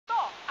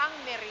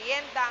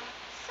meriendang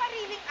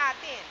sariling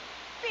atin.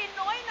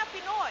 Pinoy na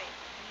Pinoy,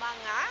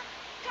 mga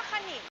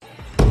kakanin.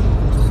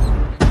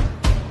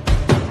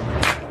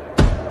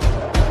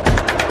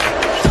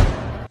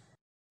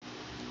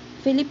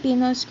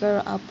 Filipinos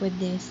grow up with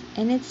this,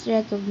 and it's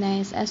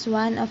recognized as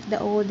one of the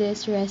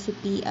oldest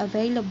recipe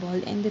available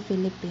in the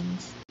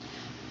Philippines.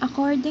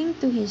 According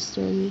to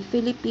history,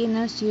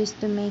 Filipinos used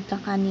to make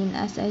kakanin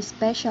as a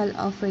special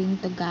offering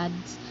to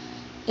gods.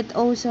 It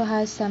also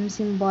has some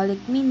symbolic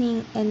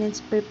meaning, and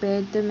it's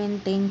prepared to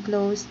maintain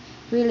close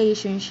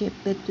relationship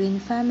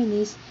between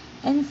families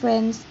and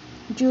friends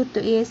due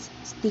to its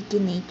sticky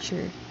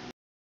nature.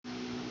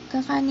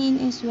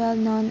 Kakanin is well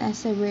known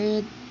as a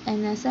bird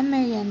and as a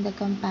merienda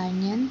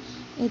companion.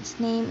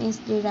 Its name is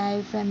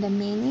derived from the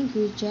main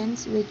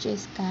ingredients, which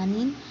is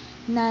kanin,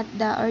 not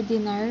the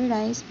ordinary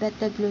rice but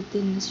the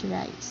glutinous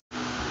rice.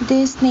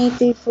 This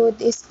native food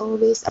is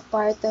always a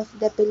part of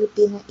the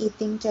Filipino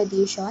eating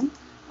tradition,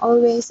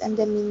 always on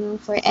the menu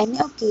for any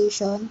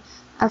occasion,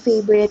 a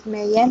favorite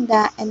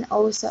merienda, and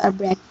also a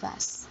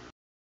breakfast.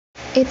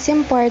 Its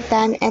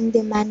importance and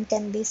demand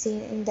can be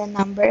seen in the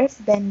number of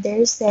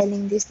vendors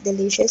selling this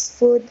delicious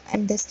food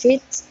on the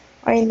streets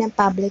or in the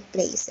public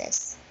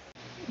places.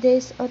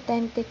 This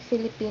authentic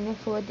Filipino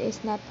food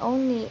is not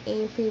only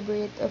a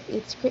favorite of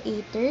its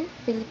creator,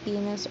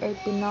 Filipinos or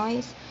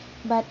Pinoys,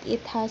 but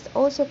it has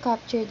also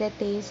captured the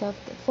taste of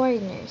the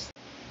foreigners,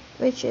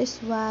 which is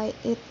why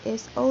it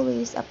is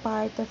always a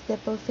part of the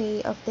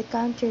buffet of the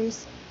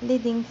country's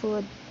leading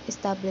food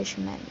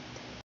establishment.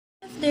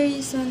 One of the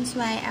reasons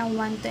why I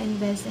want to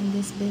invest in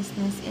this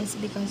business is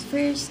because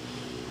first,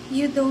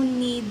 you don't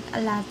need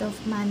a lot of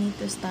money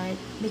to start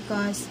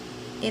because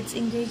its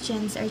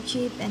ingredients are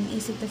cheap and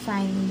easy to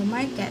find in the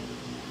market.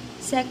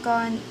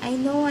 Second, I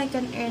know I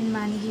can earn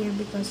money here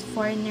because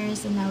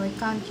foreigners in our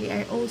country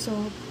are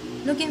also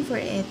looking for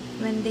it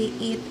when they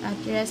eat at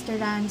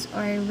restaurants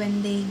or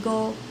when they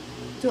go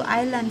to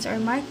islands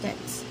or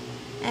markets,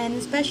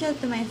 and special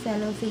to my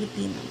fellow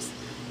Filipinos.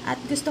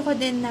 At gusto ko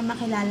din na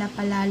makilala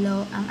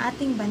palalo ang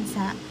ating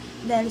bansa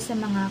dahil sa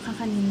mga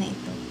kakanin na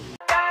ito.